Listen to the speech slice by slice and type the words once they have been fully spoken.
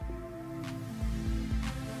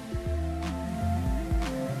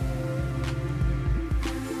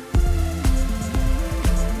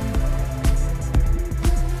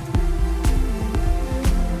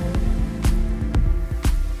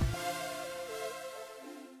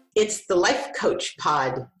It's the Life Coach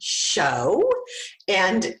Pod show,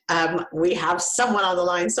 and we have someone on the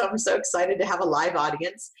line, so I'm so excited to have a live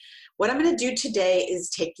audience. What I'm going to do today is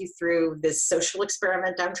take you through this social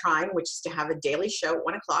experiment I'm trying, which is to have a daily show at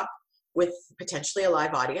 1 o'clock with potentially a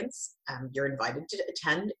live audience. You're invited to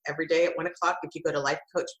attend every day at 1 o'clock. If you go to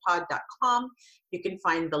lifecoachpod.com, you can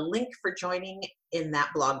find the link for joining in that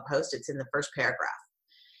blog post. It's in the first paragraph.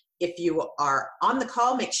 If you are on the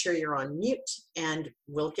call, make sure you're on mute and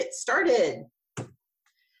we'll get started.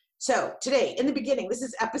 So today, in the beginning, this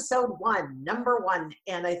is episode 1, number 1,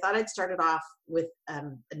 and I thought I'd start it off with a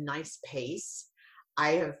nice pace. I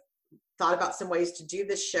have thought about some ways to do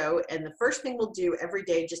this show, and the first thing we'll do every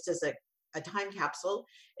day, just as a time capsule,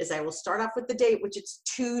 is I will start off with the date, which it's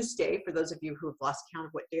Tuesday, for those of you who have lost count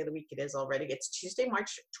of what day of the week it is already. It's Tuesday,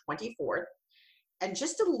 March 24th. And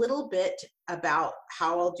just a little bit about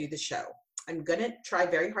how I'll do the show. I'm going to try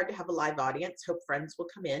very hard to have a live audience. Hope friends will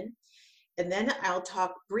come in. And then I'll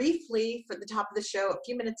talk briefly for the top of the show, a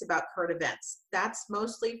few minutes about current events. That's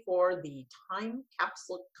mostly for the time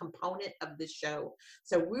capsule component of the show.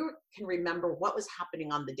 So we can remember what was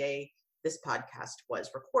happening on the day this podcast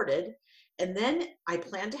was recorded. And then I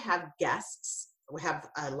plan to have guests. We have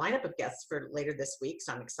a lineup of guests for later this week,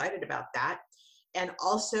 so I'm excited about that. And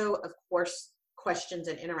also, of course, questions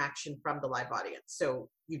and interaction from the live audience. So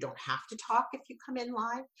you don't have to talk if you come in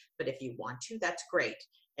live, but if you want to, that's great.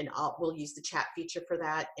 And we'll use the chat feature for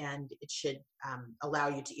that, and it should allow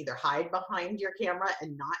you to either hide behind your camera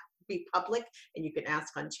and not be public, and you can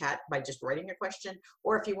ask on chat by just writing a question,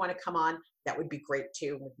 or if you want to come on, that would be great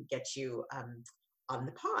too. We can get you on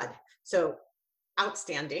the pod. So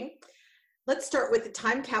outstanding. Let's start with the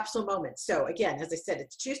time capsule moment. So again, as I said,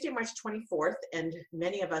 it's Tuesday, March 24th, and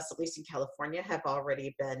many of us, at least in California, have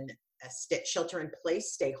already been shelter in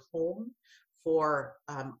place, stay home for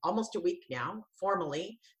almost a week now,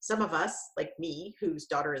 formally. Some of us, like me, whose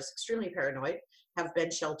daughter is extremely paranoid, have been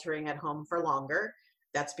sheltering at home for longer.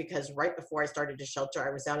 That's because right before I started to shelter,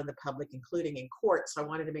 I was out in the public, including in court, so I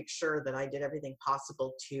wanted to make sure that I did everything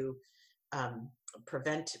possible to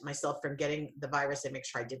prevent myself from getting the virus and make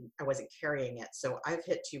sure I wasn't carrying it. So I've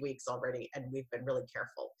hit 2 weeks already, and we've been really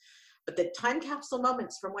careful. But the time capsule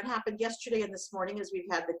moments from what happened yesterday and this morning is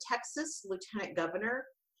we've had the Texas Lieutenant Governor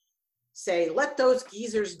say, let those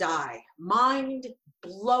geezers die.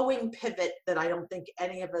 Mind-blowing pivot that I don't think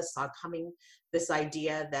any of us saw coming. This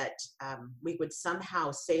idea that we would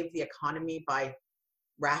somehow save the economy by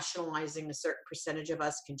rationalizing a certain percentage of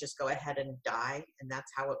us can just go ahead and die, and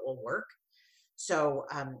that's how it will work. So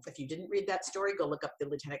if you didn't read that story, go look up the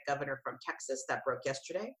Lieutenant Governor from Texas. That broke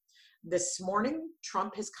yesterday. This morning,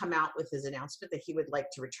 Trump has come out with his announcement that he would like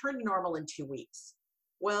to return to normal in 2 weeks.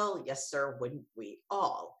 Well, yes, sir, wouldn't we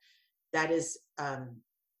all? That is,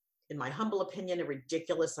 in my humble opinion, a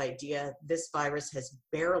ridiculous idea. This virus has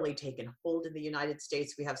barely taken hold in the United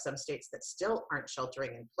States. We have some states that still aren't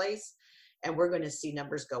sheltering in place, and we're going to see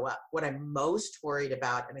numbers go up. What I'm most worried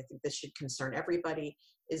about, and I think this should concern everybody,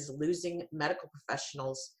 is losing medical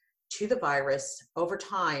professionals to the virus over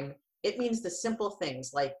time. It means the simple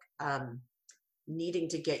things like needing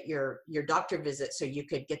to get your doctor visit so you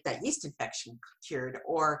could get that yeast infection cured,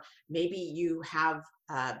 or maybe you have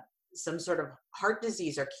some sort of heart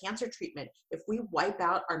disease or cancer treatment. If we wipe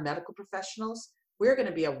out our medical professionals, we're going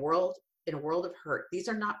to be in a world of hurt. These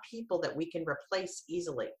are not people that we can replace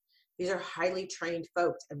easily. These are highly trained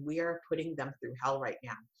folks, and we are putting them through hell right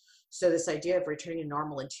now. So this idea of returning to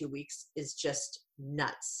normal in 2 weeks is just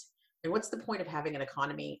nuts. And what's the point of having an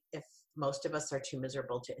economy if most of us are too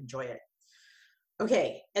miserable to enjoy it?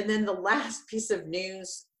 Okay, and then the last piece of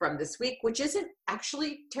news from this week, which isn't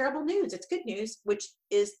actually terrible news, it's good news, which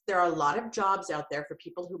is there are a lot of jobs out there for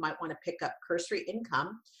people who might want to pick up cursory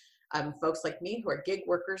income. Folks like me who are gig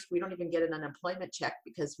workers, we don't even get an unemployment check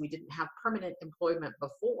because we didn't have permanent employment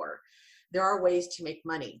before. There are ways to make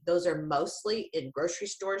money. Those are mostly in grocery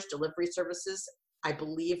stores, delivery services. I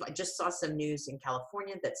believe I just saw some news in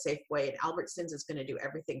California that Safeway and Albertsons is going to do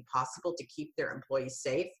everything possible to keep their employees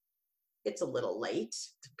safe. It's a little late.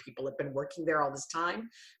 People have been working there all this time,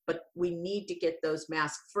 but we need to get those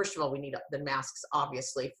masks. First of all, we need the masks,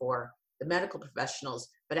 obviously, for the medical professionals,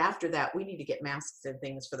 but after that, we need to get masks and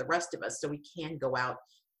things for the rest of us so we can go out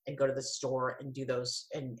and go to the store and do those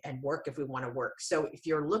and work if we want to work. So if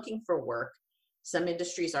you're looking for work, some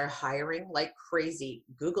industries are hiring like crazy.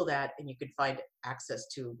 Google that and you can find access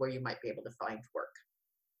to where you might be able to find work.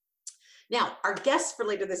 Now, our guests for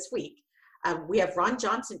later this week, we have Ron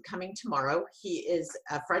Johnson coming tomorrow. He is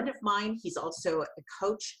a friend of mine. He's also a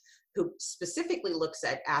coach who specifically looks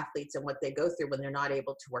at athletes and what they go through when they're not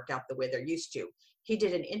able to work out the way they're used to. He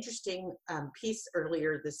did an interesting piece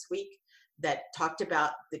earlier this week that talked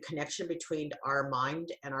about the connection between our mind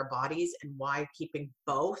and our bodies, and why keeping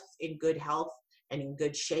both in good health and in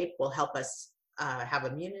good shape will help us have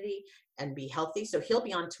immunity and be healthy. So he'll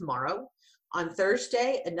be on tomorrow. On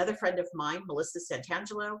Thursday, another friend of mine, Melissa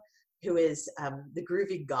Santangelo, who is the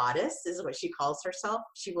Groovy Goddess, is what she calls herself.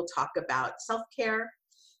 She will talk about self-care.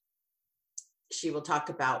 She will talk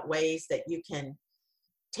about ways that you can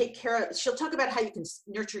take care of, she'll talk about how you can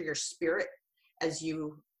nurture your spirit as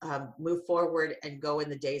you move forward and go in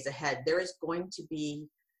the days ahead. There is going to be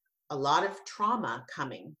a lot of trauma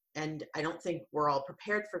coming, and I don't think we're all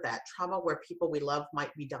prepared for that. Trauma where people we love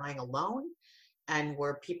might be dying alone, and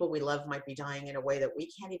where people we love might be dying in a way that we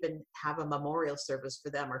can't even have a memorial service for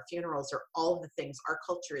them, or funerals, or all of the things our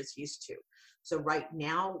culture is used to. So right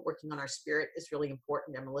now, working on our spirit is really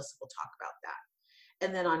important, and Melissa will talk about that.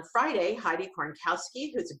 And then on Friday, Heidi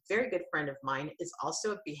Kornkowski, who's a very good friend of mine, is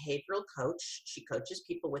also a behavioral coach. She coaches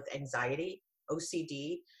people with anxiety,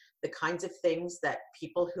 OCD, the kinds of things that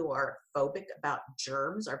people who are phobic about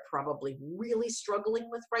germs are probably really struggling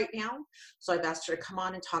with right now. So I've asked her to come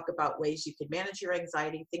on and talk about ways you can manage your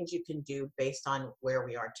anxiety, things you can do based on where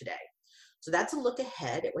we are today. So that's a look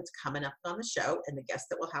ahead at what's coming up on the show and the guests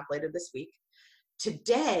that we'll have later this week.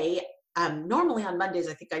 Today, normally on Mondays,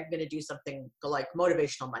 I think I'm going to do something like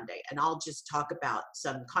Motivational Monday, and I'll just talk about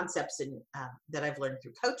some concepts that I've learned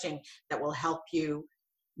through coaching that will help you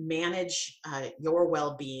manage your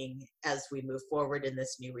well-being as we move forward in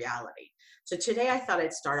this new reality. So today I thought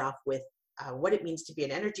I'd start off with what it means to be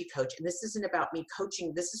an energy coach. And this isn't about me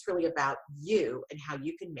coaching. This is really about you and how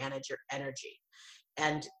you can manage your energy.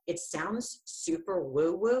 And it sounds super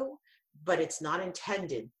woo-woo, but it's not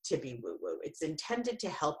intended to be woo-woo. It's intended to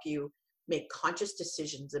help you make conscious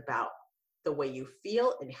decisions about the way you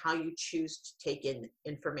feel and how you choose to take in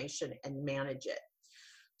information and manage it.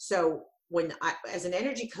 So as an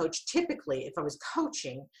energy coach, typically, if I was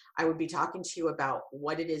coaching, I would be talking to you about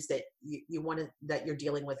what it is that that you're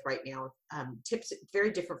dealing with right now. Tips,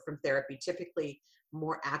 very different from therapy, typically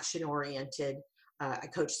more action-oriented. I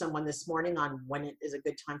coached someone this morning on when it is a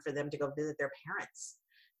good time for them to go visit their parents.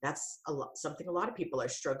 That's something a lot of people are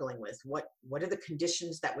struggling with. What are the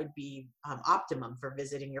conditions that would be optimum for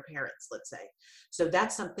visiting your parents, let's say? So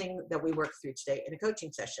that's something that we work through today in a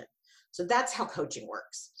coaching session. So that's how coaching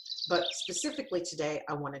works. But specifically today,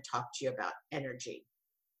 I want to talk to you about energy.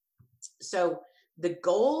 So the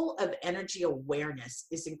goal of energy awareness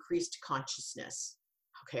is increased consciousness.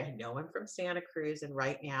 Okay, I know I'm from Santa Cruz, and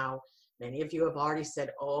right now, many of you have already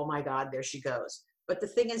said, oh my God, there she goes. But the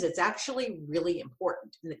thing is, it's actually really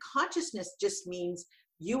important. And the consciousness just means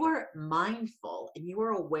you are mindful and you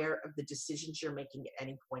are aware of the decisions you're making at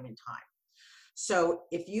any point in time. So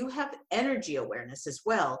if you have energy awareness as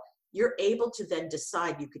well, you're able to then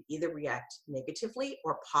decide. You could either react negatively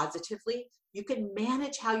or positively. You can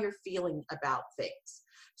manage how you're feeling about things.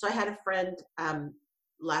 So I had a friend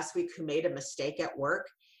last week who made a mistake at work.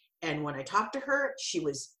 And when I talked to her, she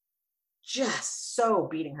was just so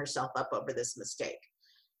beating herself up over this mistake.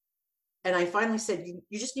 And I finally said,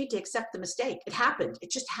 you just need to accept the mistake. It happened.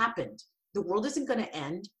 It just happened. The world isn't going to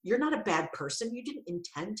end. You're not a bad person. You didn't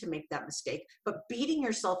intend to make that mistake, but beating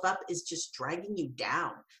yourself up is just dragging you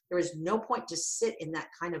down. There is no point to sit in that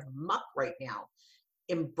kind of muck right now.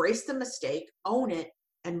 Embrace the mistake, own it,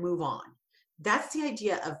 and move on. That's the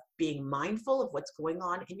idea of being mindful of what's going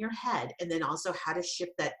on in your head, and then also how to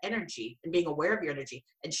shift that energy and being aware of your energy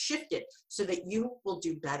and shift it so that you will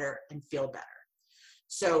do better and feel better.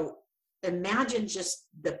 So imagine just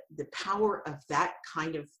the power of that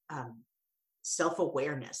kind of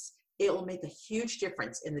self-awareness. It will make a huge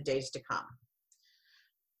difference in the days to come.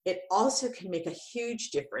 It also can make a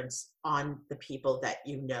huge difference on the people that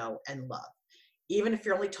you know and love. Even if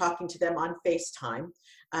you're only talking to them on FaceTime,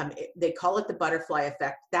 they call it the butterfly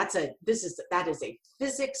effect. That is a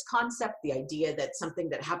physics concept. The idea that something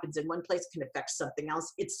that happens in one place can affect something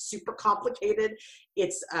else. It's super complicated.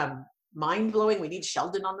 It's mind-blowing. We need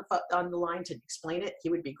Sheldon on the line to explain it. He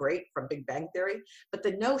would be great, from Big Bang Theory. But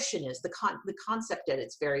the notion is, the concept at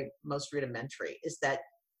its very most rudimentary is that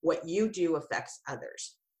what you do affects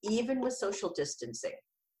others, even with social distancing.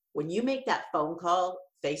 When you make that phone call,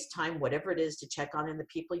 FaceTime, whatever it is, to check on the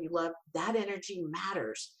people you love, that energy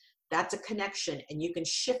matters. That's a connection, and you can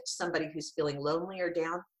shift somebody who's feeling lonely or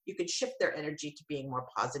down. You can shift their energy to being more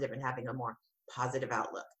positive and having a more positive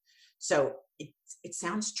outlook. So it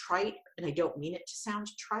sounds trite, and I don't mean it to sound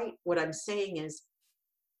trite. What I'm saying is,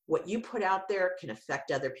 what you put out there can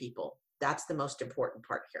affect other people. That's the most important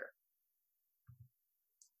part here.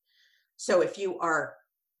 So if you are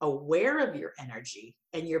aware of your energy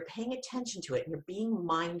and you're paying attention to it and you're being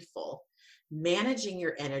mindful, managing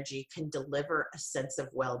your energy can deliver a sense of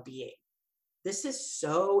well-being. This is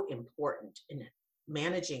so important in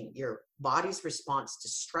managing your body's response to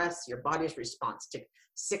stress, your body's response to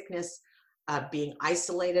sickness, being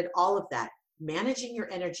isolated, all of that. Managing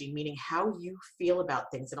your energy, meaning how you feel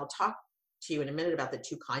about things. And I'll talk to you in a minute about the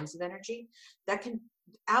two kinds of energy that can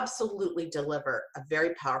absolutely deliver a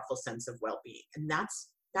very powerful sense of well-being. And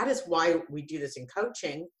that is why we do this in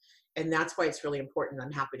coaching. And that's why it's really important.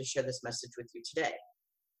 I'm happy to share this message with you today.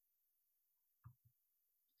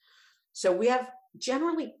 So we have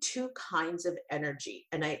generally two kinds of energy.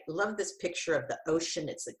 And I love this picture of the ocean.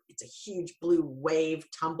 It's a huge blue wave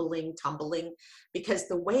tumbling, because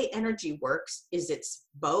the way energy works is it's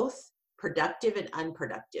both productive and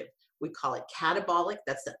unproductive. We call it catabolic,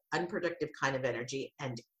 that's the unproductive kind of energy,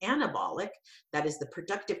 and anabolic, that is the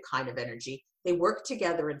productive kind of energy. They work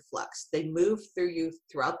together in flux. They move through you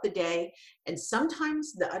throughout the day. And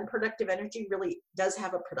sometimes the unproductive energy really does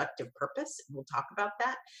have a productive purpose. We'll talk about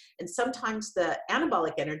that. And sometimes the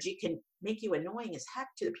anabolic energy can make you annoying as heck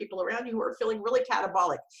to the people around you who are feeling really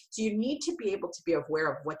catabolic. So you need to be able to be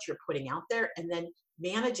aware of what you're putting out there and then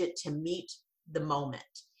manage it to meet the moment.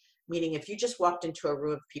 Meaning if you just walked into a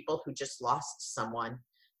room of people who just lost someone,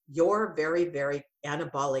 your very, very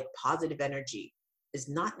anabolic positive energy is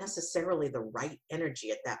not necessarily the right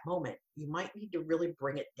energy at that moment. You might need to really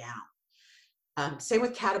bring it down. Same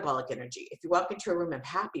with catabolic energy. If you walk into a room of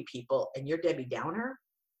happy people and you're Debbie Downer,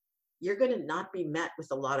 you're going to not be met with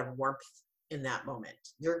a lot of warmth in that moment.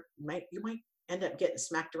 You might end up getting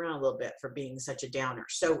smacked around a little bit for being such a downer.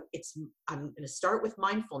 So I'm going to start with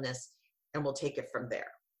mindfulness and we'll take it from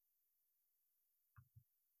there.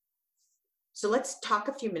 So let's talk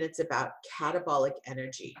a few minutes about catabolic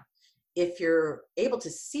energy. If you're able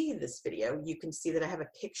to see this video, you can see that I have a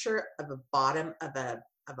picture of a bottom of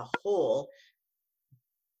a hole.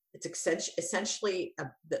 It's essentially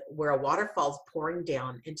where a waterfall is pouring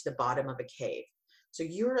down into the bottom of a cave. So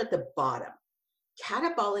you're at the bottom.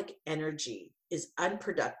 Catabolic energy is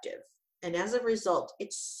unproductive. And as a result,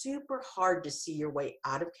 it's super hard to see your way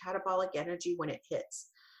out of catabolic energy when it hits.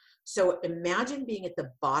 So imagine being at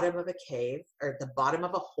the bottom of a cave or the bottom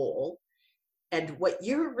of a hole. And what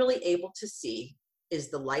you're really able to see is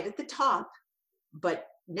the light at the top, but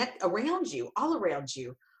all around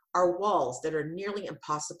you are walls that are nearly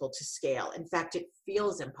impossible to scale. In fact, it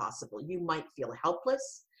feels impossible. You might feel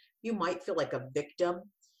helpless. You might feel like a victim.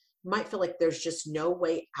 You might feel like there's just no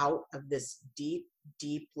way out of this deep,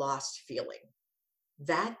 deep lost feeling.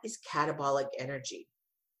 That is catabolic energy.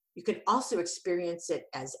 You can also experience it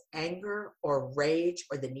as anger or rage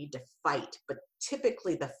or the need to fight, but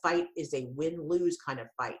typically the fight is a win-lose kind of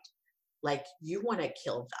fight. Like you want to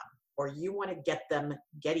kill them or you want to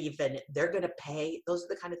get even, they're going to pay. Those are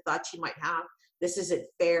the kind of thoughts you might have. This isn't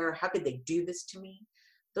fair. How could they do this to me?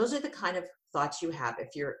 Those are the kind of thoughts you have if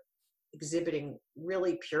you're exhibiting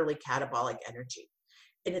really purely catabolic energy.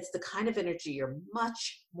 And it's the kind of energy you're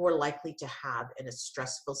much more likely to have in a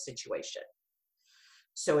stressful situation.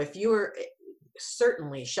 So if you're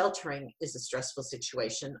certainly sheltering is a stressful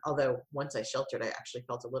situation, although once I sheltered, I actually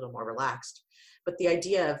felt a little more relaxed. But the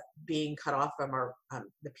idea of being cut off from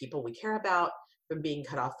the people we care about, from being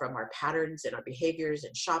cut off from our patterns and our behaviors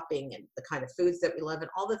and shopping and the kind of foods that we love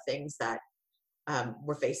and all the things that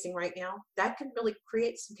we're facing right now, that can really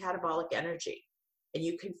create some catabolic energy. And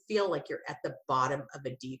you can feel like you're at the bottom of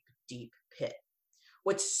a deep, deep pit.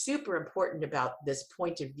 What's super important about this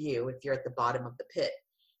point of view, if you're at the bottom of the pit,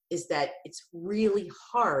 is that it's really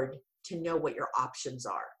hard to know what your options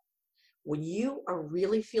are. When you are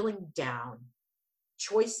really feeling down,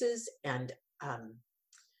 choices and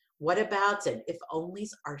whatabouts and if onlys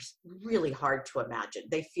are really hard to imagine.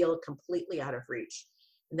 They feel completely out of reach.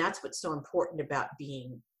 And that's what's so important about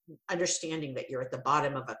understanding that you're at the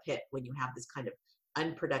bottom of a pit when you have this kind of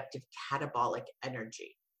unproductive catabolic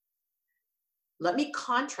energy. Let me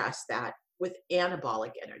contrast that with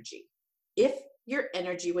anabolic energy. If your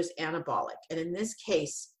energy was anabolic, and in this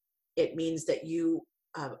case, it means that you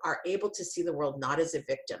are able to see the world not as a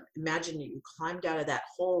victim. Imagine you climbed out of that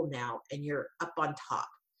hole now and you're up on top.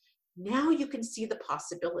 Now you can see the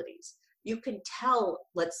possibilities. You can tell,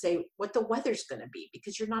 let's say, what the weather's going to be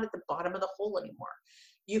because you're not at the bottom of the hole anymore.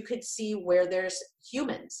 You could see where there's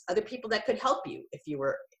humans, other people that could help you if you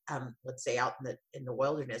were, let's say, out in the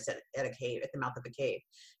wilderness at a cave, at the mouth of a cave.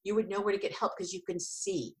 You would know where to get help because you can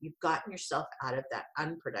see you've gotten yourself out of that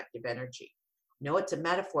unproductive energy. No, it's a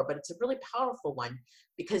metaphor, but it's a really powerful one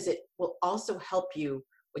because it will also help you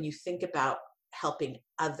when you think about helping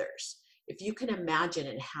others. if you can imagine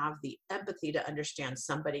and have the empathy to understand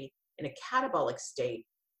somebody in a catabolic state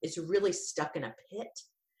is really stuck in a pit,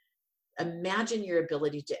 imagine your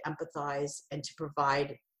ability to empathize and to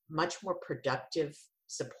provide much more productive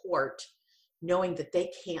support, knowing that they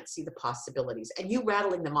can't see the possibilities. And you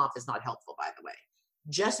rattling them off is not helpful, by the way.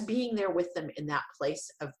 Just being there with them in that place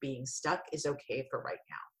of being stuck is okay for right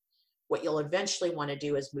now. What you'll eventually want to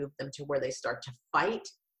do is move them to where they start to fight,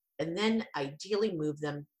 and then ideally move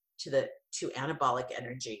them to anabolic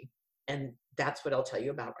energy. And that's what I'll tell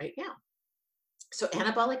you about right now. So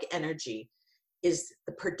anabolic energy is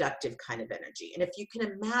the productive kind of energy. And if you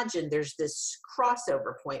can imagine, there's this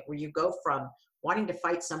crossover point where you go from wanting to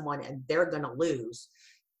fight someone and they're going to lose,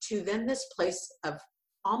 to then this place of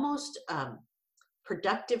almost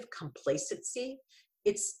productive complacency.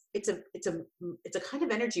 It's a kind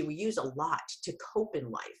of energy we use a lot to cope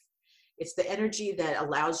in life. It's the energy that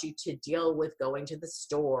allows you to deal with going to the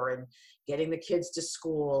store and getting the kids to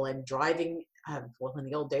school and driving, well, in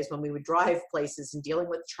the old days when we would drive places and dealing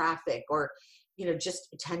with traffic, or, just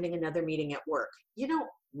attending another meeting at work. You don't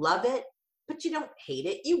love it, but you don't hate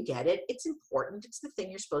it. You get it. It's important. It's the thing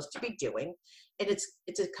you're supposed to be doing. And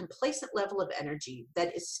it's a complacent level of energy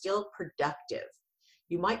that is still productive.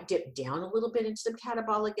 You might dip down a little bit into some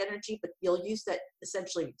catabolic energy, but you'll use that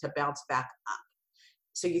essentially to bounce back up.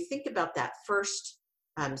 So you think about that first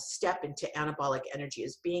step into anabolic energy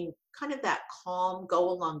as being kind of that calm, go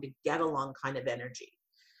along to get along kind of energy.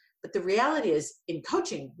 But the reality is, in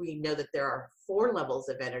coaching, we know that there are 4 levels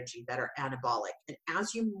of energy that are anabolic. And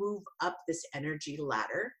as you move up this energy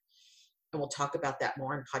ladder, and we'll talk about that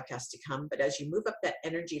more in podcasts to come, but as you move up that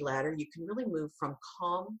energy ladder, you can really move from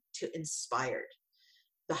calm to inspired.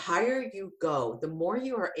 The higher you go, the more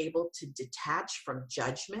you are able to detach from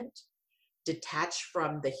judgment, detach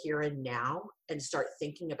from the here and now, and start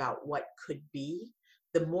thinking about what could be,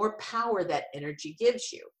 the more power that energy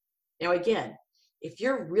gives you. Now, again, if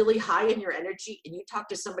you're really high in your energy and you talk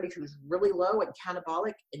to somebody who's really low and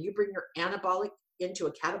catabolic, and you bring your anabolic into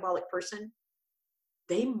a catabolic person,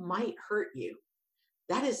 they might hurt you.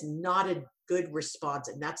 That is not a good response,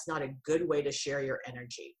 and that's not a good way to share your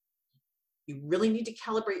energy. You really need to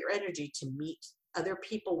calibrate your energy to meet other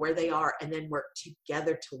people where they are and then work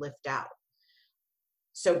together to lift out.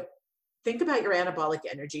 So think about your anabolic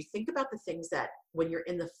energy. Think about the things that when you're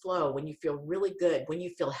in the flow, when you feel really good, when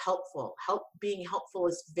you feel helpful. Being helpful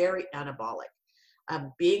is very anabolic.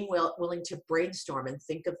 Being willing to brainstorm and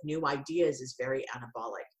think of new ideas is very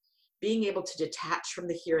anabolic. Being able to detach from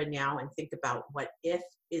the here and now and think about what if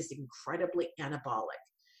is incredibly anabolic.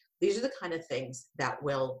 These are the kind of things that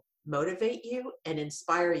will motivate you and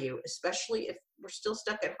inspire you, especially if we're still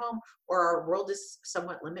stuck at home or our world is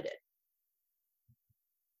somewhat limited.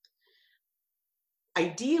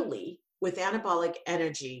 Ideally, with anabolic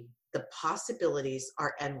energy, the possibilities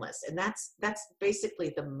are endless. And that's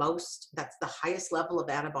basically that's the highest level of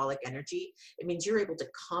anabolic energy. It means you're able to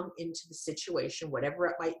come into the situation, whatever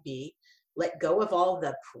it might be, let go of all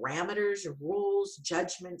the parameters, rules,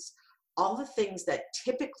 judgments, all the things that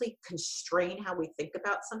typically constrain how we think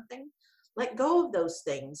about something. Let go of those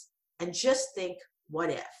things and just think, what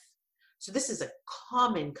if? So this is a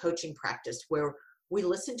common coaching practice where we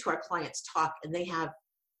listen to our clients talk and they have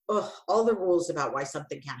all the rules about why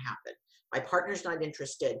something can't happen. My partner's not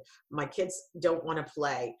interested. My kids don't want to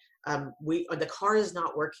play. The car is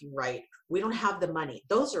not working right. We don't have the money.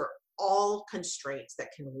 Those are all constraints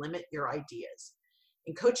that can limit your ideas.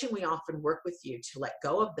 In coaching, we often work with you to let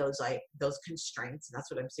go of those constraints, and that's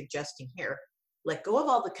what I'm suggesting here. Let go of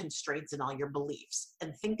all the constraints and all your beliefs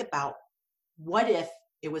and think about, what if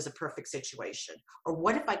it was a perfect situation? Or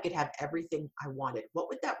what if I could have everything I wanted? What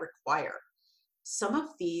would that require? Some of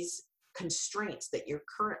these constraints that you're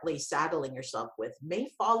currently saddling yourself with may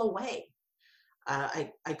fall away. I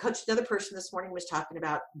coached another person this morning, was talking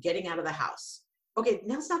about getting out of the house. Okay,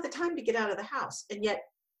 now's not the time to get out of the house. And yet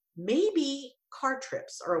maybe car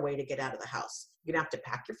trips are a way to get out of the house. You're gonna have to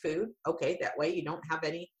pack your food. Okay, that way you don't have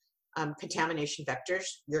any contamination vectors.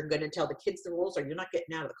 You're gonna tell the kids the rules or you're not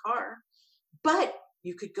getting out of the car. But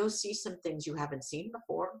you could go see some things you haven't seen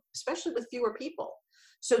before, especially with fewer people.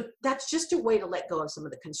 So that's just a way to let go of some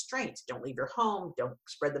of the constraints. Don't leave your home. Don't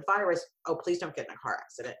spread the virus. Oh, please don't get in a car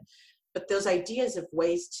accident. But those ideas of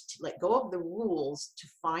ways to let go of the rules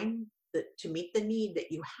to meet the need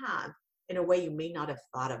that you have in a way you may not have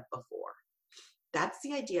thought of before. That's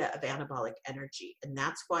the idea of anabolic energy. And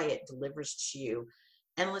that's why it delivers to you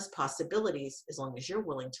endless possibilities as long as you're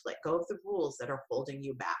willing to let go of the rules that are holding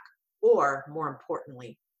you back. Or more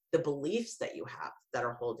importantly, the beliefs that you have that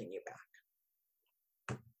are holding you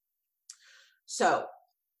back. So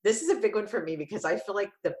This is a big one for me because I feel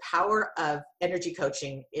like the power of energy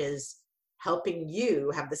coaching is helping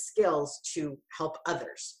you have the skills to help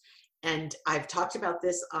others. And I've talked about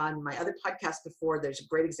this on my other podcast before. There's a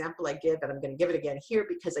great example I give, and I'm going to give it again here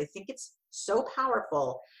because I think it's so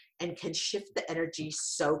powerful and can shift the energy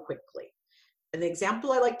so quickly. And the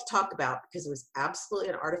example I like to talk about, because it was absolutely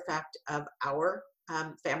an artifact of our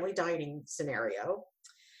family dining scenario,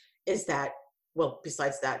 is that, well,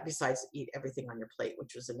 besides eat everything on your plate,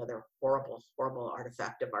 which was another horrible, horrible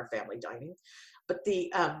artifact of our family dining. But the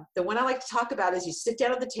one I like to talk about is you sit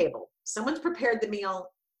down at the table. Someone's prepared the meal,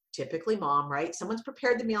 typically mom, right? Someone's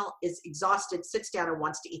prepared the meal, is exhausted, sits down and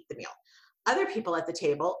wants to eat the meal. Other people at the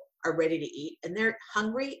table are ready to eat and they're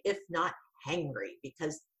hungry, if not hangry,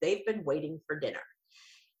 because they've been waiting for dinner.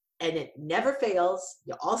 And it never fails.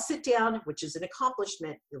 You all sit down, which is an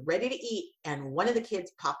accomplishment. You're ready to eat, and one of the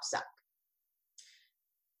kids pops up.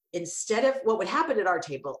 Instead of what would happen at our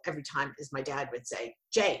table every time is my dad would say,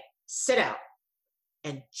 Jay, sit down.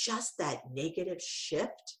 And just that negative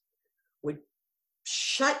shift would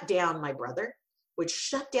shut down my brother, would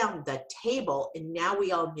shut down the table. And now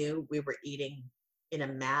we all knew we were eating in a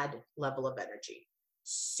mad level of energy,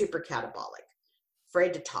 super catabolic,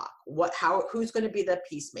 afraid to talk. Who's going to be the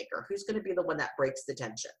peacemaker? Who's going to be the one that breaks the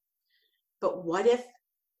tension? But what if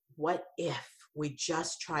we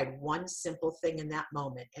just tried one simple thing in that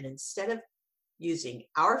moment, and instead of using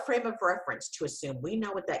our frame of reference to assume we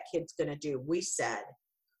know what that kid's going to do, we said,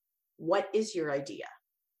 what is your idea?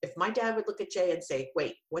 If my dad would look at Jay and say,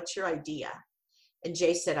 wait, what's your idea? And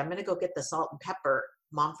Jay said, I'm going to go get the salt and pepper.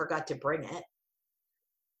 Mom forgot to bring it.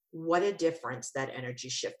 What a difference that energy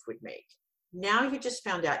shift would make. Now you just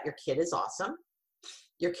found out your kid is awesome.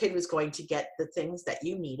 Your kid was going to get the things that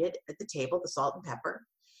you needed at the table, the salt and pepper.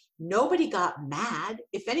 Nobody got mad.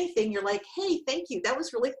 If anything, you're like, hey, thank you. That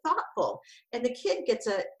was really thoughtful. And the kid gets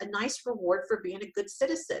a nice reward for being a good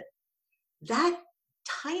citizen. That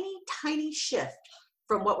tiny, tiny shift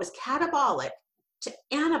from what was catabolic to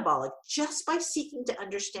anabolic, just by seeking to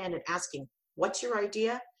understand and asking, what's your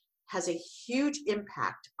idea, has a huge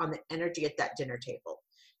impact on the energy at that dinner table.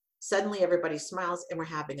 Suddenly everybody smiles and we're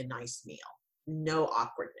having a nice meal. No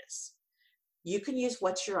awkwardness. You can use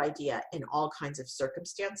what's your idea in all kinds of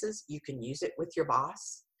circumstances. You can use it with your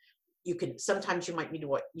boss. Sometimes you might need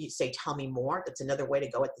to say, tell me more. That's another way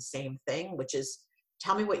to go at the same thing, which is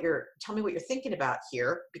tell me what you're thinking about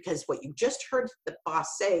here, because what you just heard the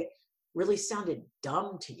boss say really sounded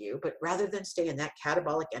dumb to you. But rather than stay in that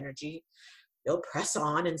catabolic energy, you'll press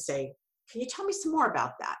on and say, can you tell me some more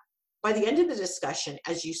about that? By the end of the discussion,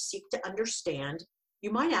 as you seek to understand,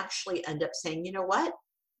 you might actually end up saying, you know what?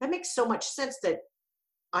 That makes so much sense that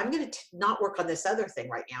I'm going to not work on this other thing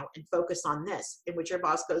right now and focus on this, in which your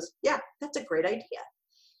boss goes, yeah, that's a great idea.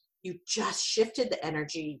 You just shifted the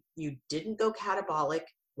energy. You didn't go catabolic,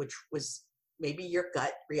 which was maybe your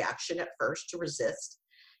gut reaction at first to resist.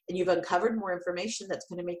 And you've uncovered more information that's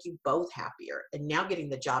going to make you both happier. And now getting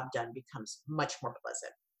the job done becomes much more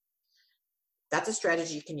pleasant. That's a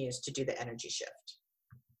strategy you can use to do the energy shift.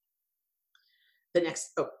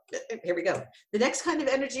 Here we go. The next kind of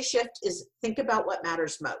energy shift is think about what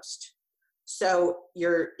matters most. So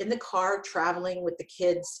you're in the car traveling with the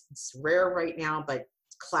kids. It's rare right now, but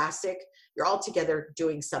it's classic. You're all together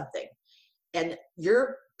doing something. And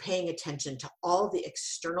you're paying attention to all the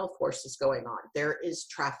external forces going on. There is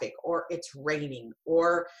traffic, or it's raining,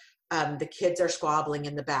 or the kids are squabbling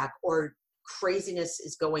in the back, or craziness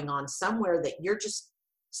is going on somewhere that you're just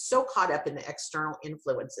so caught up in the external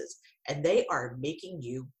influences, and they are making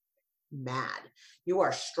you mad. You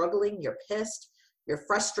are struggling, you're pissed, you're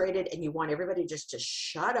frustrated, and you want everybody just to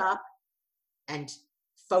shut up and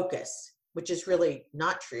focus, which is really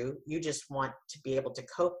not true. You just want to be able to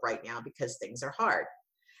cope right now because things are hard.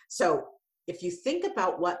 So if you think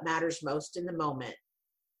about what matters most in the moment,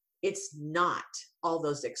 it's not all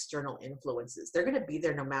those external influences. They're going to be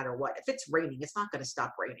there no matter what. If it's raining, it's not going to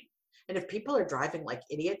stop raining. And if people are driving like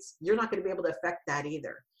idiots, you're not going to be able to affect that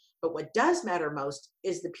either. But what does matter most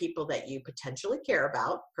is the people that you potentially care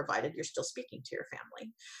about, provided you're still speaking to your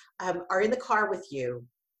family, are in the car with you.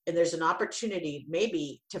 And there's an opportunity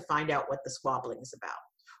maybe to find out what the squabbling is about,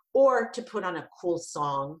 or to put on a cool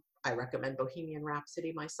song. I recommend Bohemian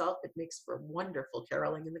Rhapsody myself. It makes for wonderful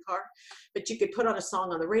caroling in the car. But you could put on a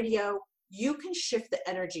song on the radio. You can shift the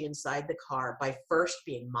energy inside the car by first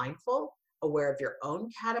being mindful, aware of your own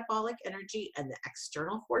catabolic energy and the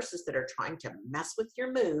external forces that are trying to mess with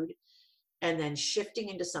your mood, and then shifting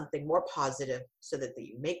into something more positive so that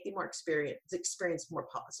you make the experience more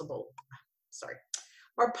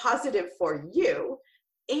positive for you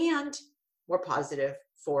and more positive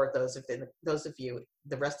for those of you,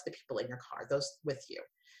 the rest of the people in your car, those with you.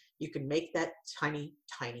 You can make that tiny,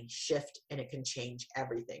 tiny shift and it can change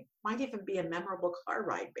everything. Might even be a memorable car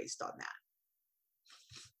ride based on that.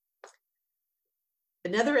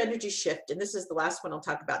 Another energy shift, and this is the last one I'll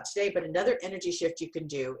talk about today, but another energy shift you can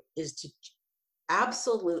do is to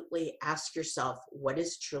absolutely ask yourself what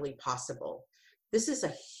is truly possible. This is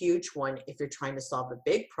a huge one if you're trying to solve a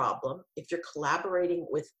big problem, if you're collaborating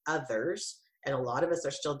with others, and a lot of us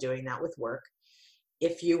are still doing that with work,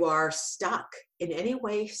 if you are stuck, in any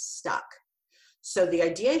way stuck. So the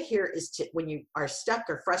idea here is to, when you are stuck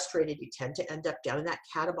or frustrated, you tend to end up down in that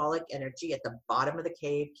catabolic energy at the bottom of the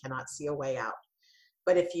cave, cannot see a way out.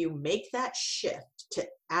 But if you make that shift to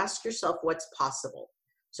ask yourself what's possible,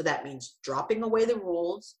 so that means dropping away the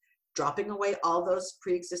rules, dropping away all those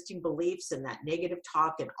pre-existing beliefs and that negative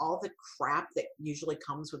talk and all the crap that usually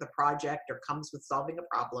comes with a project or comes with solving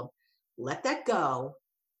a problem, let that go,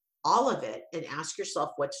 all of it, and ask yourself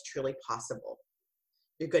what's truly possible.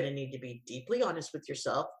 You're going to need to be deeply honest with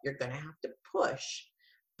yourself. You're going to have to push.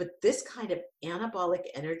 But this kind of anabolic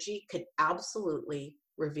energy could absolutely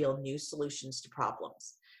reveal new solutions to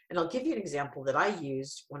problems. And I'll give you an example that I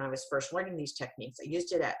used when I was first learning these techniques. I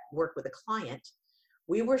used it at work with a client.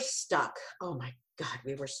 We were stuck. Oh my God,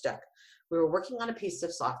 we were stuck. We were working on a piece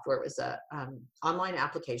of software. It was a online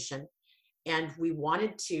application. And we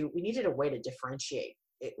needed a way to differentiate.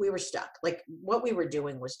 We were stuck. Like what we were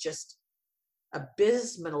doing was just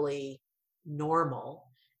abysmally normal.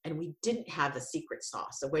 And we didn't have a secret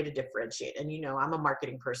sauce, a way to differentiate. And you know, I'm a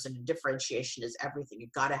marketing person and differentiation is everything.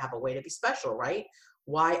 You've got to have a way to be special, right?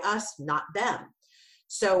 Why us, not them?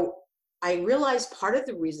 So I realized part of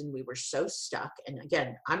the reason we were so stuck, and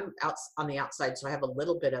again, I'm out on the outside, so I have a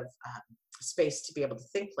little bit of space to be able to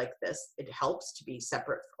think like this. It helps to be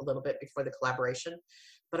separate a little bit before the collaboration.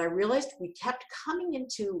 But I realized we kept coming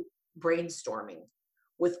into brainstorming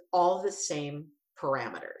with all the same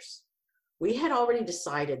parameters. We had already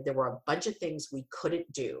decided there were a bunch of things we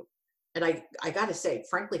couldn't do. And I got to say,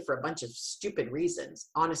 frankly, for a bunch of stupid reasons,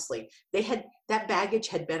 honestly, that baggage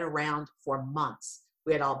had been around for months.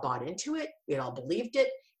 We had all bought into it. We had all believed it.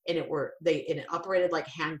 And it operated like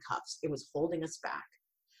handcuffs. It was holding us back.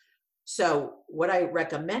 So what I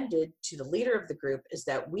recommended to the leader of the group is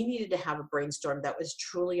that we needed to have a brainstorm that was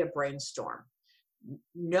truly a brainstorm.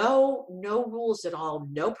 No rules at all,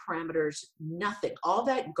 no parameters, nothing. All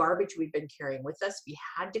that garbage we've been carrying with us, we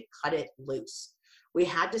had to cut it loose. We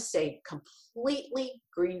had to say completely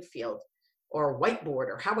greenfield or whiteboard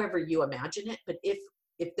or however you imagine it. But if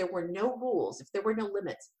there were no rules, if there were no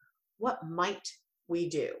limits, what might we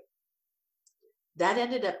do? That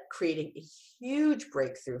ended up creating a huge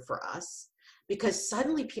breakthrough for us because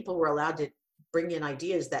suddenly people were allowed to bring in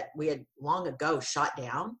ideas that we had long ago shot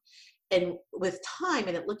down. And with time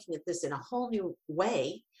and looking at this in a whole new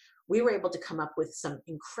way, we were able to come up with some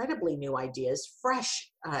incredibly new ideas,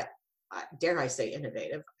 fresh, dare I say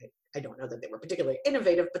innovative. I don't know that they were particularly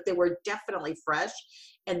innovative, but they were definitely fresh.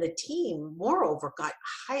 And the team, moreover, got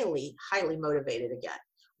highly, highly motivated again.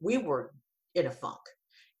 We were in a funk.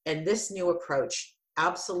 And this new approach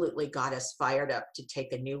absolutely got us fired up to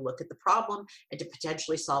take a new look at the problem and to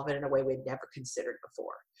potentially solve it in a way we'd never considered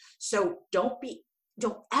before. So don't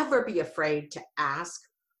ever be afraid to ask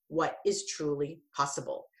what is truly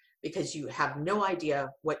possible, because you have no idea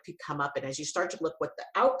what could come up. And as you start to look what the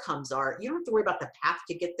outcomes are, you don't have to worry about the path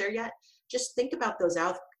to get there yet. Just think about those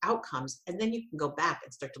outcomes, and then you can go back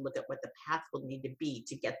and start to look at what the path will need to be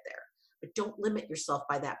to get there. But don't limit yourself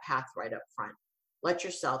by that path right up front. Let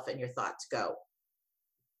yourself and your thoughts go.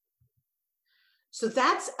 So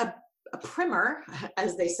that's a primer,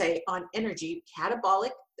 as they say, on energy: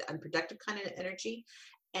 catabolic, the unproductive kind of energy,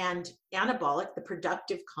 and anabolic, the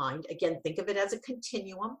productive kind. Again, think of it as a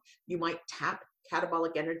continuum. You might tap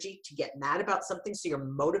catabolic energy to get mad about something, so you're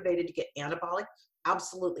motivated to get anabolic.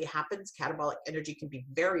 Absolutely happens. Catabolic energy can be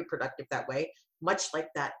very productive that way, much like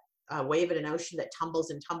that wave in an ocean that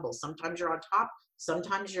tumbles and tumbles. Sometimes you're on top,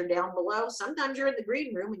 sometimes you're down below, sometimes you're in the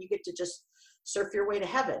green room and you get to just surf your way to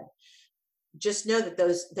heaven. Just know that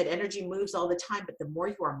that energy moves all the time, but the more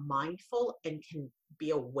you are mindful and can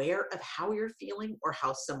be aware of how you're feeling or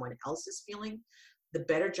how someone else is feeling, the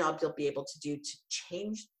better job you'll be able to do to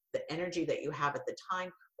change the energy that you have at the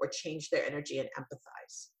time or change their energy and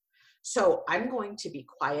empathize. So I'm going to be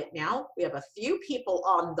quiet now. We have a few people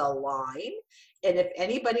on the line, and if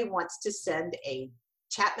anybody wants to send a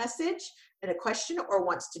chat message and a question or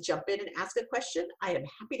wants to jump in and ask a question, I am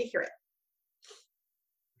happy to hear it.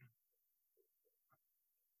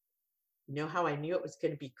 You know how I knew it was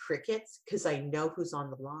going to be crickets? Because I know who's on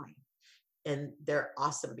the line. And they're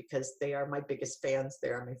awesome because they are my biggest fans. They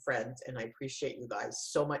are my friends. And I appreciate you guys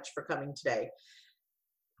so much for coming today.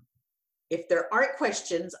 If there aren't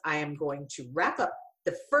questions, I am going to wrap up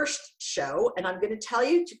the first show, and I'm going to tell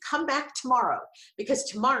you to come back tomorrow, because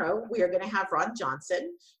tomorrow we are going to have Ron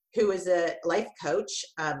Johnson, who is a life coach.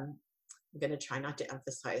 I'm going to try not to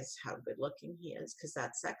emphasize how good looking he is because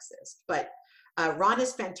that's sexist, but Ron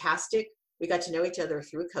is fantastic. We got to know each other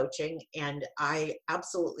through coaching, and I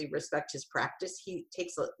absolutely respect his practice. He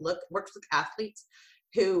takes a look, works with athletes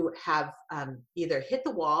who have either hit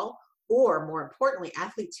the wall, or more importantly,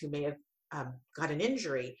 athletes who may have got an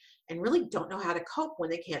injury and really don't know how to cope when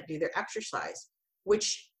they can't do their exercise,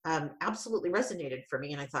 which absolutely resonated for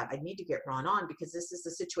me. And I thought I need to get Ron on, because this is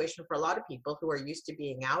the situation for a lot of people who are used to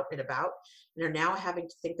being out and about and are now having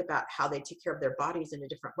to think about how they take care of their bodies in a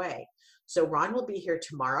different way. So Ron will be here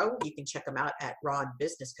tomorrow. You can check him out at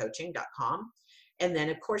ronbusinesscoaching.com. And then,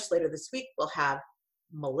 of course, later this week, we'll have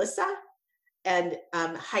Melissa and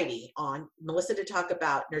Heidi on. Melissa to talk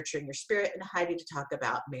about nurturing your spirit, and Heidi to talk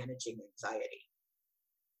about managing anxiety.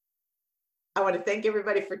 I want to thank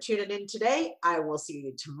everybody for tuning in today. I will see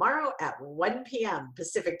you tomorrow at 1 p.m.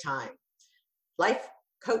 Pacific time.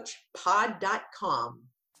 lifecoachpod.com.